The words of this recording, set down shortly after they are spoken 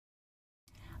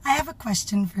I have a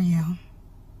question for you.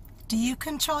 Do you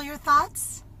control your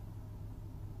thoughts?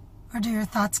 Or do your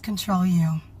thoughts control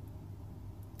you?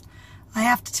 I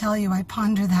have to tell you, I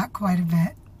ponder that quite a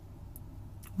bit.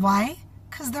 Why?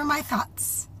 Because they're my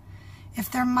thoughts.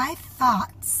 If they're my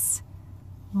thoughts,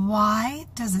 why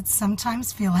does it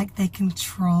sometimes feel like they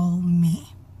control me?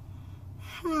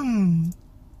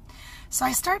 So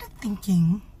I started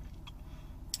thinking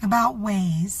about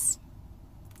ways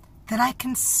that I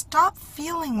can stop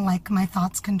feeling like my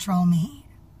thoughts control me.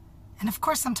 And of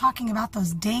course, I'm talking about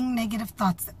those dang negative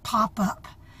thoughts that pop up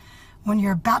when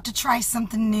you're about to try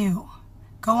something new,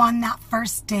 go on that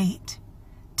first date,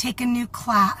 take a new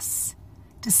class,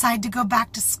 decide to go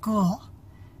back to school,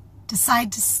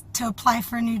 decide to apply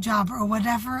for a new job, or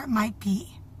whatever it might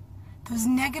be. Those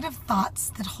negative thoughts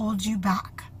that hold you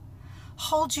back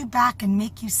and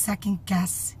make you second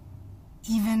guess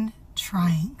even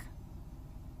trying.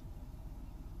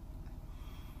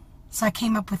 So I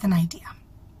came up with an idea,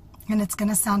 and it's going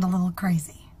to sound a little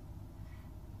crazy.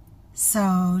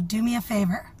 So do me a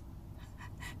favor.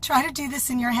 Try to do this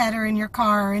in your head or in your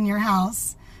car or in your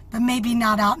house, but maybe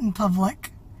not out in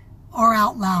public or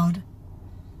out loud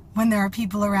when there are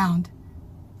people around.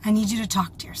 I need you to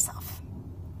talk to yourself.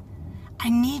 I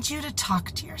need you to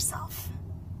talk to yourself.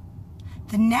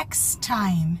 The next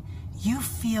time you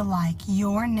feel like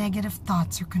your negative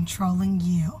thoughts are controlling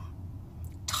you,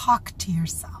 talk to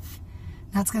yourself.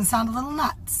 Now, it's going to sound a little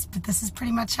nuts, but this is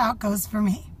pretty much how it goes for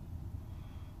me.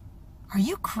 Are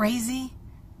you crazy?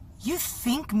 You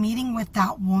think meeting with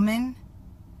that woman,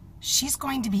 she's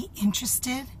going to be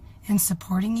interested in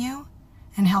supporting you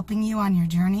and helping you on your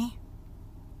journey?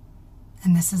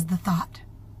 And this is the thought.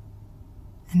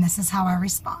 And this is how I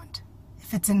respond,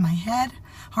 if it's in my head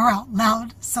or out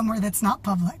loud somewhere that's not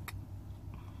public.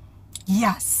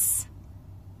 Yes.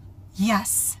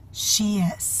 Yes, she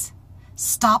is.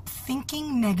 Stop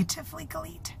thinking negatively,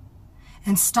 Galit,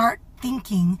 and start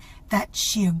thinking that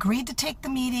she agreed to take the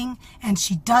meeting and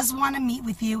she does want to meet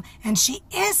with you and she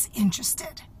is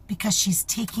interested because she's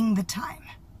taking the time.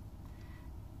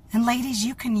 And ladies,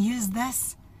 you can use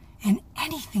this in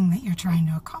anything that you're trying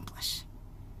to accomplish.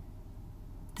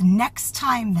 The next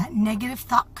time that negative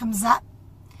thought comes up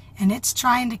and it's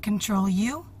trying to control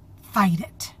you, fight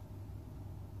it.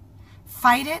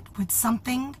 Fight it with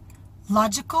something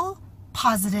logical,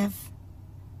 positive,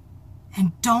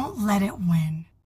 and don't let it win.